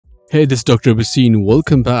Hey, this is Dr. Basin.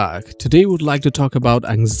 Welcome back. Today, we would like to talk about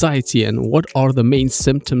anxiety and what are the main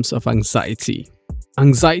symptoms of anxiety.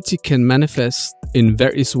 Anxiety can manifest in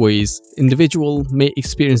various ways. Individuals may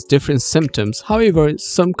experience different symptoms. However,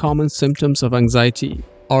 some common symptoms of anxiety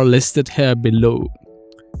are listed here below.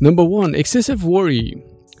 Number 1, excessive worry.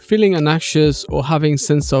 Feeling anxious or having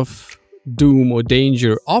sense of doom or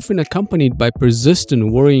danger, often accompanied by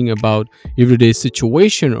persistent worrying about everyday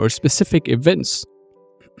situation or specific events.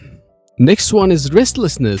 Next one is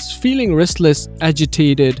restlessness. Feeling restless,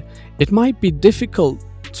 agitated. It might be difficult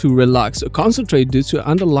to relax or concentrate due to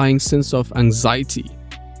underlying sense of anxiety.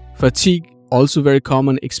 Fatigue, also very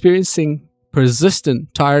common, experiencing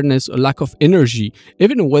persistent tiredness or lack of energy,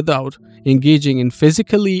 even without engaging in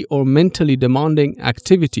physically or mentally demanding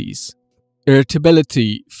activities.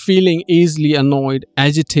 Irritability, feeling easily annoyed,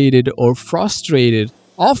 agitated, or frustrated,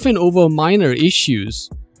 often over minor issues.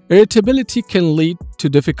 Irritability can lead to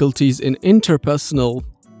difficulties in interpersonal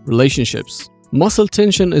relationships. Muscle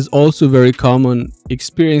tension is also very common,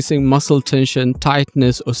 experiencing muscle tension,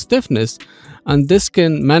 tightness, or stiffness, and this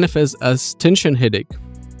can manifest as tension headache.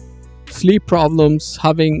 Sleep problems,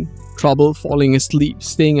 having trouble falling asleep,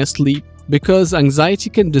 staying asleep, because anxiety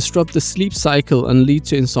can disrupt the sleep cycle and lead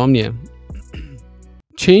to insomnia.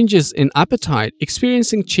 Changes in appetite.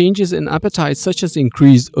 Experiencing changes in appetite such as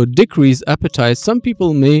increased or decreased appetite. Some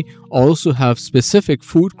people may also have specific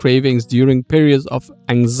food cravings during periods of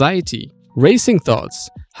anxiety. Racing thoughts.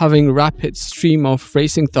 Having rapid stream of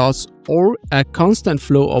racing thoughts or a constant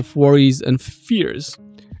flow of worries and fears.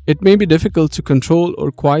 It may be difficult to control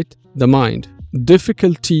or quiet the mind.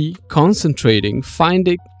 Difficulty concentrating.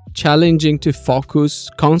 Finding challenging to focus,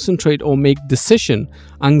 concentrate, or make decision.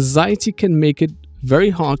 Anxiety can make it very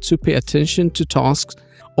hard to pay attention to tasks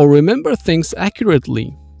or remember things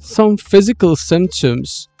accurately. Some physical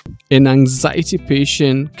symptoms in anxiety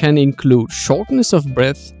patient can include shortness of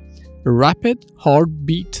breath, rapid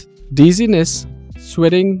heartbeat, dizziness,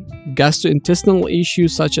 sweating, gastrointestinal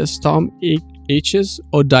issues such as stomach aches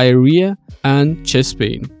or diarrhea, and chest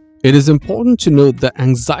pain. It is important to note that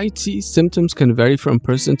anxiety symptoms can vary from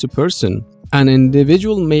person to person. An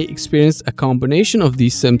individual may experience a combination of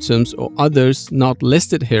these symptoms or others not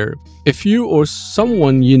listed here. If you or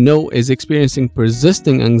someone you know is experiencing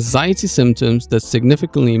persisting anxiety symptoms that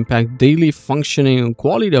significantly impact daily functioning and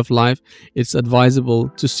quality of life, it's advisable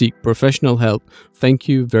to seek professional help. Thank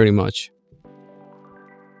you very much.